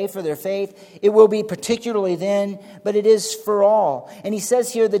to pay for their faith. It will be particularly then, but it is for all. And he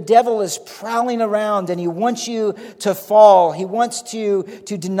says here the devil is prowling around and he wants you to fall. He wants to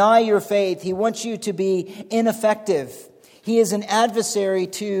deny your faith. He wants you to be ineffective. He is an adversary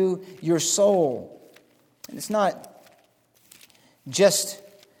to your soul. And it's not just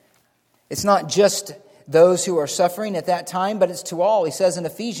those who are suffering at that time, but it's to all. He says in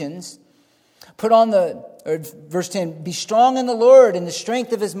Ephesians, verse 10, be strong in the Lord and the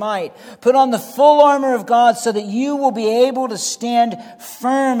strength of his might. Put on the full armor of God so that you will be able to stand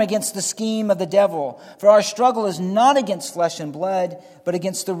firm against the scheme of the devil. For our struggle is not against flesh and blood, but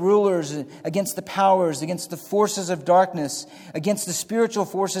against the rulers, against the powers, against the forces of darkness, against the spiritual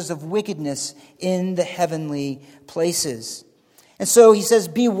forces of wickedness in the heavenly places. And so he says,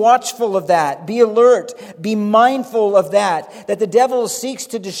 be watchful of that, be alert, be mindful of that the devil seeks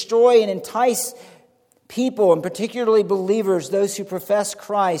to destroy and entice people, and particularly believers, those who profess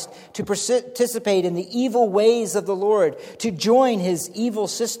Christ, to participate in the evil ways of the Lord, to join his evil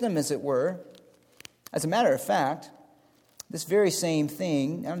system, as it were. As a matter of fact, this very same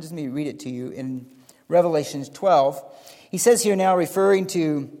thing, I'm just going to read it to you in Revelation 12. He says here now, referring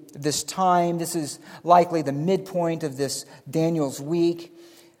to this time, this is likely the midpoint of this Daniel's week,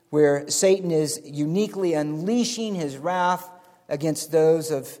 where Satan is uniquely unleashing his wrath against those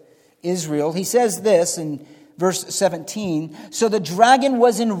of Israel. He says this in verse 17, so the dragon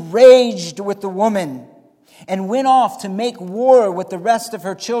was enraged with the woman and went off to make war with the rest of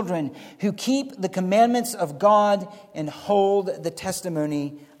her children who keep the commandments of God and hold the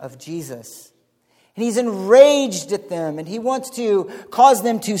testimony of Jesus. And he's enraged at them, and he wants to cause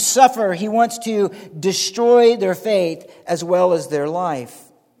them to suffer. He wants to destroy their faith as well as their life.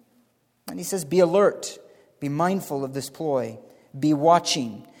 And he says, be alert, be mindful of this ploy, be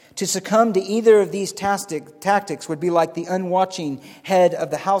watching. To succumb to either of these tactics would be like the unwatching head of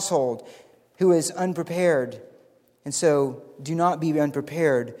the household who is unprepared. And so do not be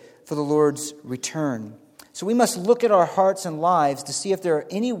unprepared for the Lord's return. So we must look at our hearts and lives to see if there are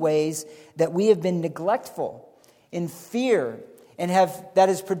any ways that we have been neglectful in fear, and that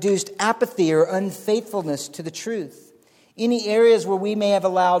has produced apathy or unfaithfulness to the truth. Any areas where we may have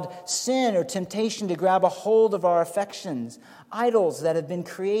allowed sin or temptation to grab a hold of our affections, idols that have been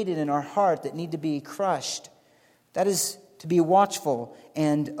created in our heart that need to be crushed. That is to be watchful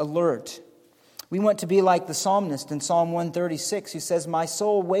and alert. We want to be like the psalmist in Psalm 136 who says, "My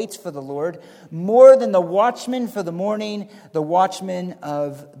soul waits for the Lord more than the watchman for the morning, the watchman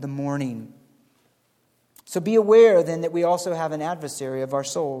of the morning." So be aware then that we also have an adversary of our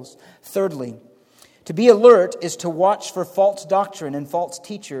souls. Thirdly, to be alert is to watch for false doctrine and false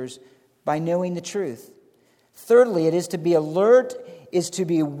teachers by knowing the truth. Thirdly, it is to be alert, is to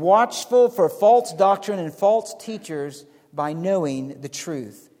be watchful for false doctrine and false teachers by knowing the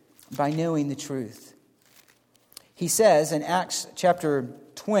truth. By knowing the truth. He says in Acts chapter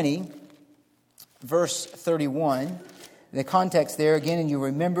 20, verse 31, the context there again, and you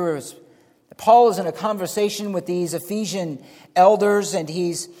remember, Paul is in a conversation with these Ephesian elders, and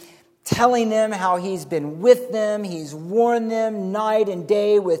he's telling them how he's been with them. He's warned them night and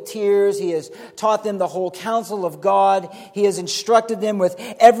day with tears. He has taught them the whole counsel of God. He has instructed them with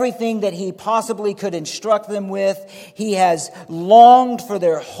everything that he possibly could instruct them with. He has longed for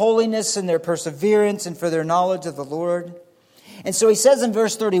their holiness and their perseverance and for their knowledge of the Lord. And so he says in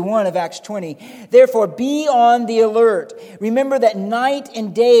verse 31 of Acts 20, "Therefore be on the alert. Remember that night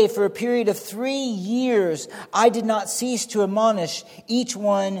and day for a period of 3 years I did not cease to admonish each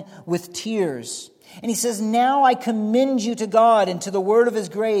one with tears." And he says, "Now I commend you to God and to the word of his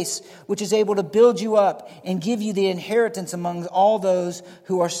grace, which is able to build you up and give you the inheritance among all those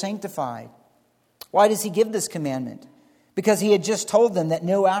who are sanctified." Why does he give this commandment? Because he had just told them that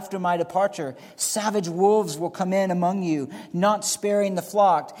no, after my departure, savage wolves will come in among you, not sparing the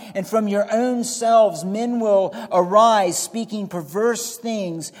flock. And from your own selves men will arise, speaking perverse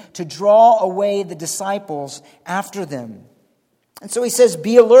things to draw away the disciples after them. And so he says,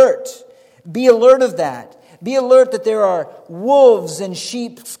 be alert. Be alert of that. Be alert that there are wolves in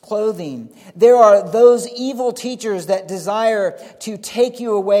sheep's clothing. There are those evil teachers that desire to take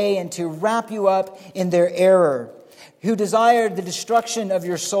you away and to wrap you up in their error, who desire the destruction of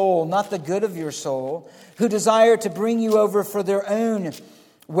your soul, not the good of your soul, who desire to bring you over for their own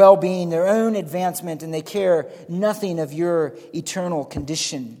well-being, their own advancement, and they care nothing of your eternal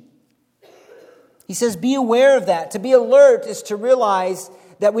condition. He says, be aware of that. To be alert is to realize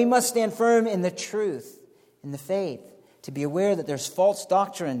that we must stand firm in the truth, in the faith. To be aware that there's false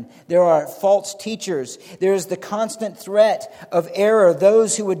doctrine, there are false teachers, there is the constant threat of error,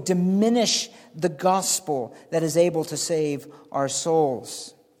 those who would diminish the gospel that is able to save our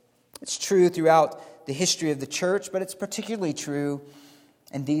souls. It's true throughout the history of the church, but it's particularly true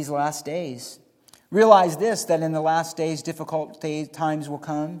in these last days. Realize this, that in the last days, difficult times will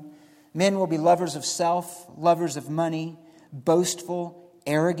come. Men will be lovers of self, lovers of money, boastful,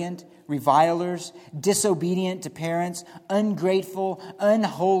 arrogant, revilers, disobedient to parents, ungrateful,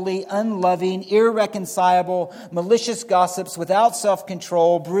 unholy, unloving, irreconcilable, malicious gossips, without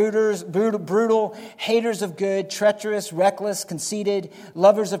self-control, brutal, haters of good, treacherous, reckless, conceited,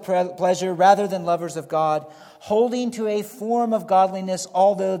 lovers of pleasure rather than lovers of God, holding to a form of godliness,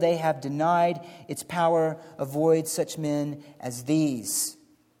 although they have denied its power. Avoid such men as these.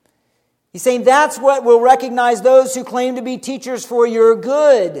 He's saying that's what will recognize those who claim to be teachers for your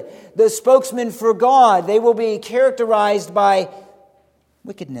good, the spokesmen for God. They will be characterized by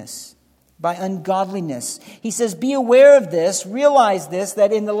wickedness, by ungodliness. He says, be aware of this, realize this,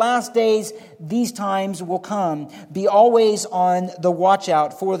 that in the last days these times will come. Be always on the watch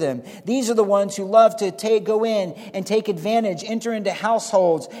out for them. These are the ones who love to go in and take advantage, enter into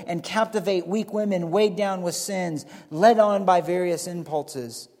households and captivate weak women weighed down with sins, led on by various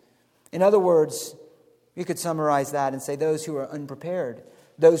impulses. In other words, you could summarize that and say those who are unprepared,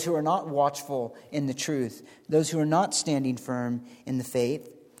 those who are not watchful in the truth, those who are not standing firm in the faith.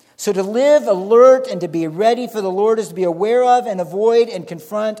 So to live alert and to be ready for the Lord is to be aware of and avoid and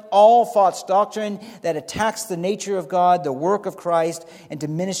confront all false doctrine that attacks the nature of God, the work of Christ, and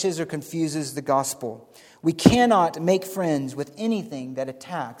diminishes or confuses the gospel. We cannot make friends with anything that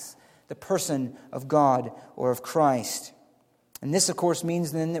attacks the person of God or of Christ. And this, of course,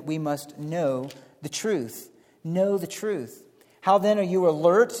 means then that we must know the truth. Know the truth. How then are you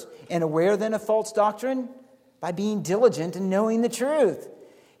alert and aware then of false doctrine? By being diligent in knowing the truth.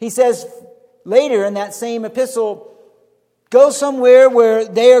 He says later in that same epistle, go somewhere where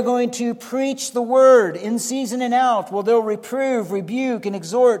they are going to preach the word in season and out. Well, they'll reprove, rebuke, and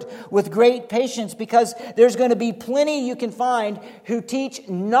exhort with great patience, because there's going to be plenty you can find who teach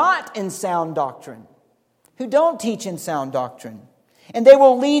not in sound doctrine, who don't teach in sound doctrine. And they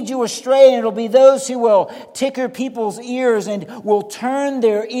will lead you astray, and it'll be those who will tickle people's ears and will turn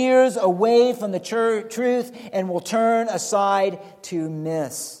their ears away from the truth and will turn aside to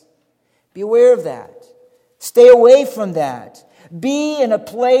miss. Be aware of that. Stay away from that. Be in a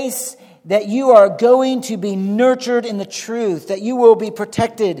place that you are going to be nurtured in the truth, that you will be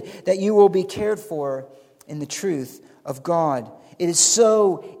protected, that you will be cared for in the truth of God. It is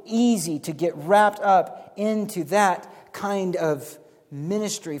so easy to get wrapped up into that kind of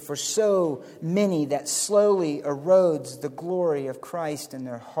ministry for so many that slowly erodes the glory of Christ in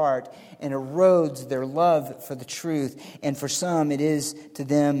their heart and erodes their love for the truth. And for some, it is to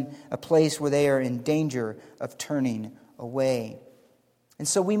them a place where they are in danger of turning away. And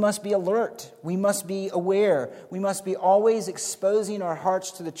so we must be alert. We must be aware. We must be always exposing our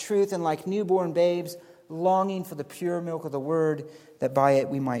hearts to the truth and like newborn babes, longing for the pure milk of the Word, that by it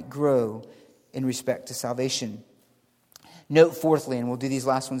we might grow in respect to salvation. Note fourthly, and we'll do these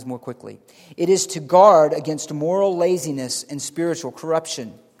last ones more quickly, it is to guard against moral laziness and spiritual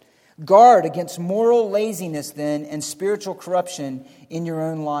corruption. Guard against moral laziness, then, and spiritual corruption in your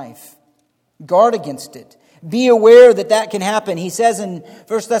own life. Guard against it. Be aware that that can happen. He says in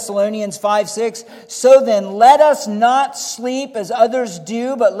 1 Thessalonians 5:6, "So then let us not sleep as others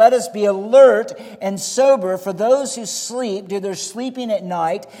do, but let us be alert and sober. For those who sleep do their sleeping at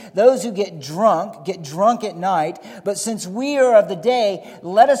night. Those who get drunk at night. But since we are of the day,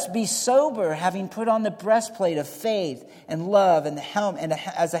 let us be sober, having put on the breastplate of faith and love, and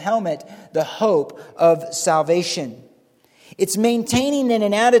as a helmet, the hope of salvation." It's maintaining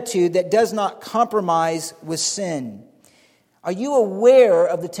an attitude that does not compromise with sin. Are you aware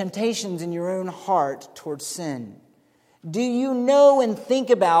of the temptations in your own heart towards sin? Do you know and think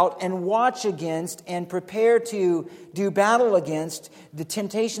about and watch against and prepare to do battle against the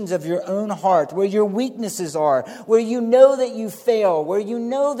temptations of your own heart, where your weaknesses are, where you know that you fail, where you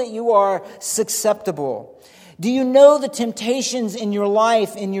know that you are susceptible? Do you know the temptations in your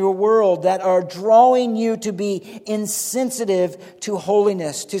life, in your world, that are drawing you to be insensitive to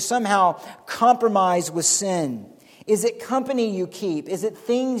holiness, to somehow compromise with sin? Is it company you keep? Is it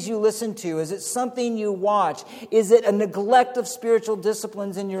things you listen to? Is it something you watch? Is it a neglect of spiritual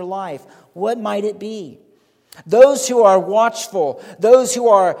disciplines in your life? What might it be? Those who are watchful, those who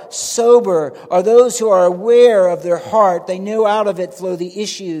are sober, are those who are aware of their heart. They know out of it flow the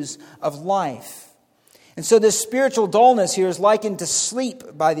issues of life. And so this spiritual dullness here is likened to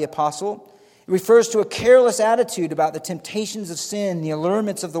sleep by the apostle. It refers to a careless attitude about the temptations of sin, the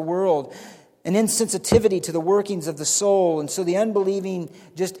allurements of the world, an insensitivity to the workings of the soul. And so the unbelieving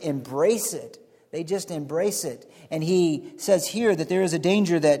just embrace it. They just embrace it. And he says here that there is a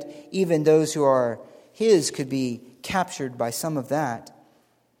danger that even those who are his could be captured by some of that.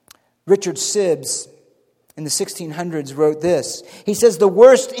 Richard Sibbes in the 1600s wrote this. He says, "The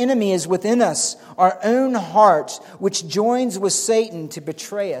worst enemy is within us, our own heart, which joins with Satan to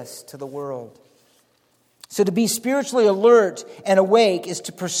betray us to the world." So to be spiritually alert and awake is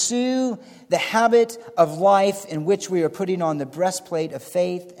to pursue the habit of life in which we are putting on the breastplate of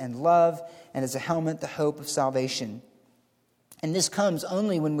faith and love, and as a helmet, the hope of salvation. And this comes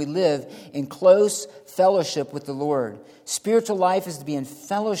only when we live in close fellowship with the Lord. Spiritual life is to be in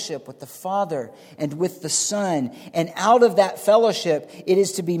fellowship with the Father and with the Son. And out of that fellowship, it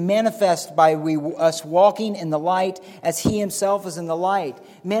is to be manifest by us walking in the light as He Himself is in the light,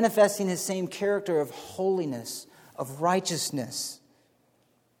 manifesting His same character of holiness, of righteousness.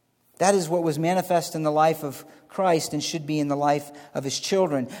 That is what was manifest in the life of Christ and should be in the life of His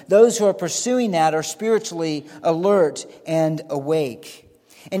children. Those who are pursuing that are spiritually alert and awake.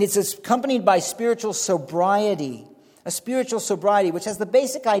 And it's accompanied by spiritual sobriety. A spiritual sobriety, which has the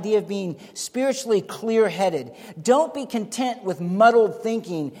basic idea of being spiritually clear-headed. Don't be content with muddled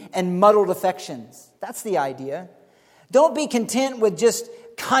thinking and muddled affections. That's the idea. Don't be content with just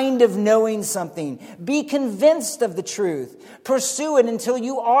kind of knowing something. Be convinced of the truth. Pursue it until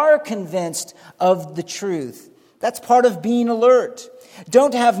you are convinced of the truth. That's part of being alert.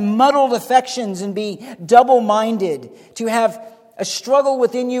 Don't have muddled affections and be double-minded. To have a struggle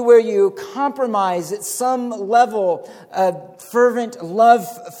within you where you compromise at some level of fervent love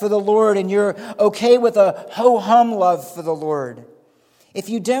for the Lord and you're okay with a ho-hum love for the Lord. If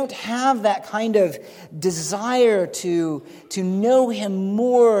you don't have that kind of desire to know Him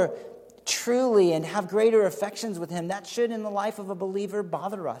more truly and have greater affections with Him, that should, in the life of a believer,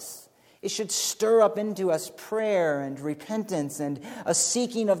 bother us. It should stir up into us prayer and repentance and a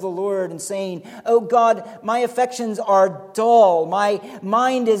seeking of the Lord and saying, "Oh God, my affections are dull. My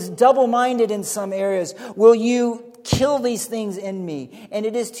mind is double-minded in some areas. Will you kill these things in me?" And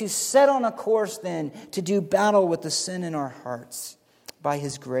it is to set on a course then to do battle with the sin in our hearts. by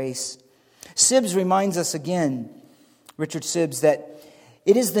His grace. Sibbes reminds us again, Richard Sibbes, that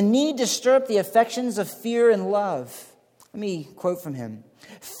it is the need to stir up the affections of fear and love. Let me quote from him.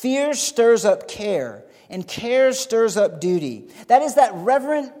 Fear stirs up care, and care stirs up duty. That is that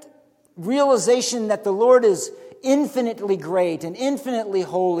reverent realization that the Lord is infinitely great and infinitely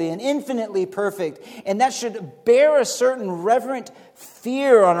holy and infinitely perfect. And that should bear a certain reverent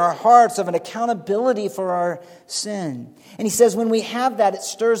fear on our hearts of an accountability for our sin. And he says when we have that, it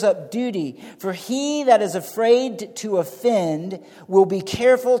stirs up duty. For he that is afraid to offend will be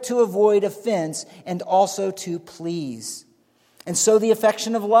careful to avoid offense and also to please. And so the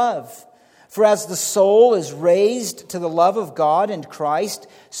affection of love. For as the soul is raised to the love of God and Christ,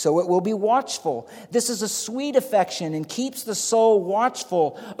 so it will be watchful. This is a sweet affection and keeps the soul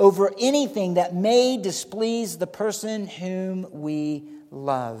watchful over anything that may displease the person whom we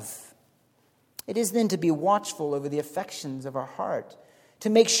love. It is then to be watchful over the affections of our heart, to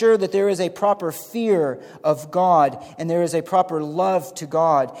make sure that there is a proper fear of God and there is a proper love to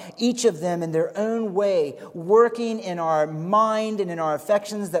God, each of them in their own way, working in our mind and in our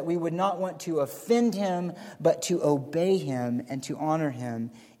affections that we would not want to offend Him, but to obey Him and to honor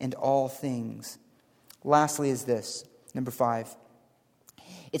Him in all things. Lastly is this, number 5.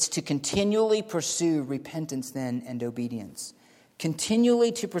 It's to continually pursue repentance then and obedience.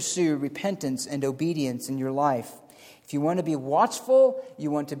 Continually to pursue repentance and obedience in your life. If you want to be watchful,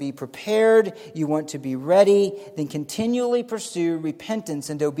 you want to be prepared, you want to be ready, then continually pursue repentance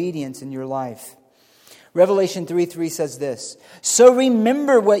and obedience in your life. Revelation 3:3 says this, "So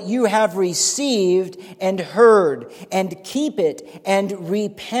remember what you have received and heard, and keep it and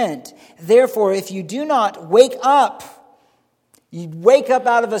repent. Therefore, if you do not wake up," you wake up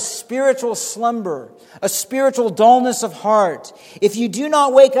out of a spiritual slumber, a spiritual dullness of heart. If you do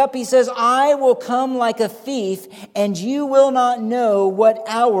not wake up, he says, "I will come like a thief, and you will not know what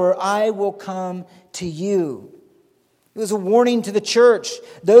hour I will come to you." It was a warning to the church,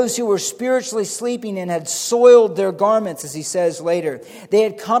 those who were spiritually sleeping and had soiled their garments, as he says later. They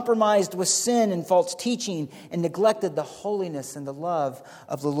had compromised with sin and false teaching and neglected the holiness and the love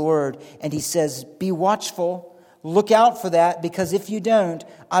of the Lord. And he says, be watchful. Look out for that, because if you don't,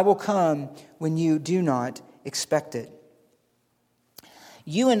 I will come when you do not expect it.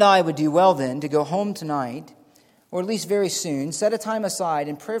 You and I would do well then to go home tonight, or at least very soon, set a time aside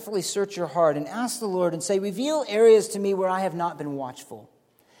and prayerfully search your heart and ask the Lord and say, reveal areas to me where I have not been watchful.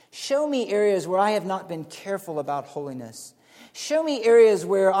 Show me areas where I have not been careful about holiness. Show me areas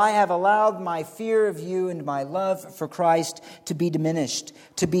where I have allowed my fear of you and my love for Christ to be diminished,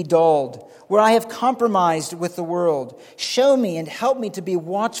 to be dulled, where I have compromised with the world. Show me and help me to be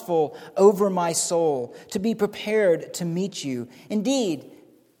watchful over my soul, to be prepared to meet you. Indeed,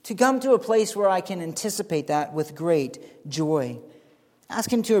 to come to a place where I can anticipate that with great joy.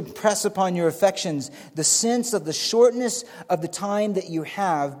 Ask Him to impress upon your affections the sense of the shortness of the time that you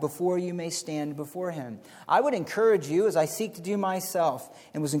have before you may stand before Him. I would encourage you, as I seek to do myself,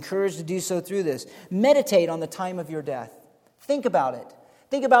 and was encouraged to do so through this, meditate on the time of your death. Think about it.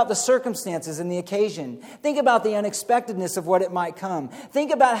 Think about the circumstances and the occasion. Think about the unexpectedness of what it might come. Think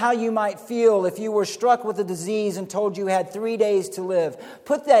about how you might feel if you were struck with a disease and told you had 3 days to live.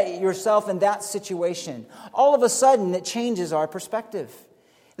 Put yourself in that situation. All of a sudden, it changes our perspective.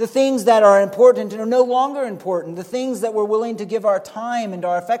 The things that are important are no longer important. The things that we're willing to give our time and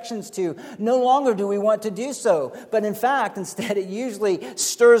our affections to, no longer do we want to do so. But in fact, instead, it usually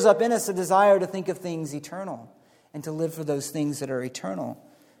stirs up in us a desire to think of things eternal and to live for those things that are eternal.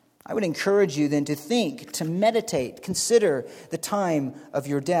 I would encourage you then to think, to meditate, consider the time of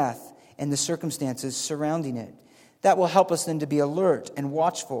your death and the circumstances surrounding it. That will help us then to be alert and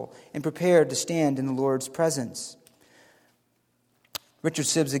watchful and prepared to stand in the Lord's presence. Richard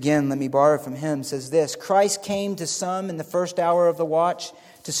Sibbes, again, let me borrow from him, says this, Christ came to some in the first hour of the watch,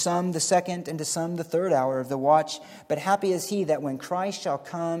 to some the second, and to some the third hour of the watch. But happy is he that when Christ shall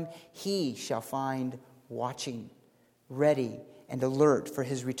come, he shall find watching, ready, and alert for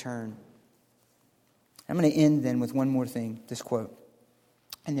his return. I'm going to end then with one more thing, this quote,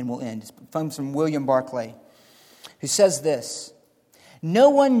 and then we'll end. It comes from William Barclay, who says this, no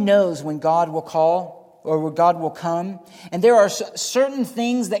one knows when God will call or when God will come, and there are certain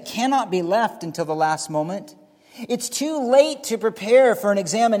things that cannot be left until the last moment. It's too late to prepare for an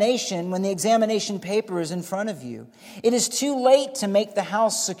examination when the examination paper is in front of you. It is too late to make the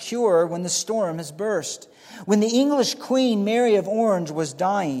house secure when the storm has burst. When the English Queen Mary of Orange was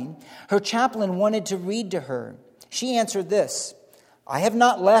dying, her chaplain wanted to read to her. She answered this, I have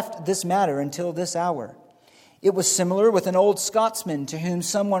not left this matter until this hour. It was similar with an old Scotsman to whom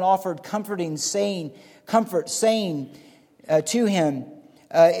someone offered comfort, saying to him,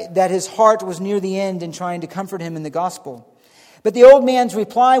 that his heart was near the end in trying to comfort him in the gospel. But the old man's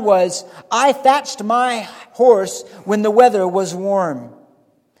reply was, "I thatched my horse when the weather was warm."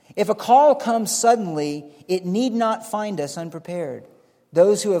 If a call comes suddenly, it need not find us unprepared.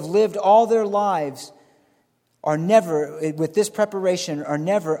 Those who have lived all their lives are never, with this preparation, are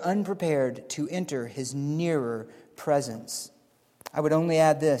never unprepared to enter his nearer presence. I would only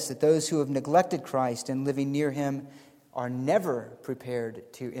add this, that those who have neglected Christ and living near him are never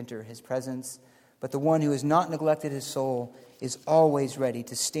prepared to enter his presence. But the one who has not neglected his soul is always ready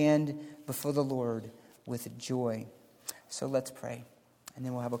to stand before the Lord with joy. So let's pray, and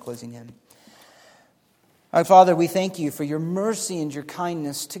then we'll have a closing hymn. Our Father, we thank you for your mercy and your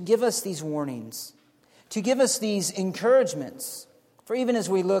kindness to give us these warnings, to give us these encouragements. For even as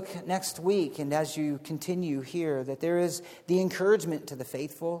we look next week and as you continue here, that there is the encouragement to the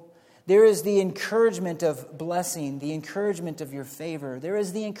faithful. There is the encouragement of blessing, the encouragement of your favor. There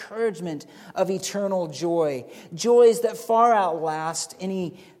is the encouragement of eternal joy, joys that far outlast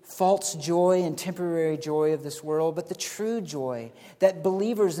any false joy and temporary joy of this world, but the true joy that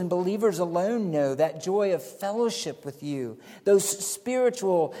believers and believers alone know, that joy of fellowship with you, those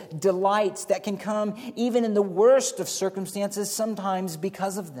spiritual delights that can come even in the worst of circumstances, sometimes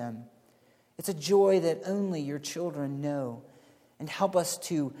because of them. It's a joy that only your children know. And help us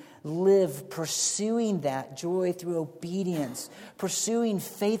to live pursuing that joy through obedience, pursuing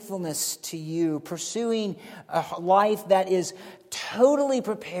faithfulness to you, pursuing a life that is totally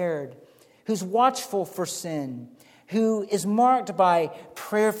prepared, who's watchful for sin, who is marked by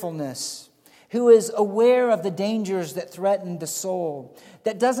prayerfulness, who is aware of the dangers that threaten the soul,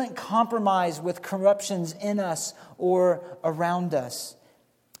 that doesn't compromise with corruptions in us or around us,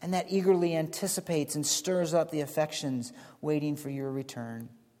 and that eagerly anticipates and stirs up the affections waiting for your return.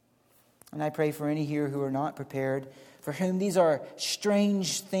 And I pray for any here who are not prepared, for whom these are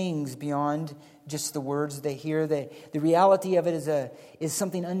strange things beyond just the words they hear. The reality of it is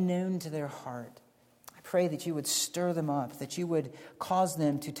something unknown to their heart. I pray that you would stir them up, that you would cause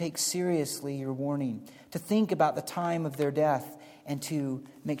them to take seriously your warning, to think about the time of their death, and to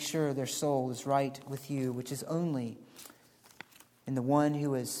make sure their soul is right with you, which is only in the one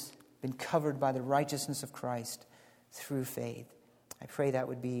who has been covered by the righteousness of Christ through faith. I pray that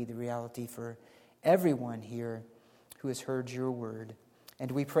would be the reality for everyone here who has heard your word.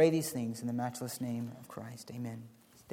 And we pray these things in the matchless name of Christ. Amen.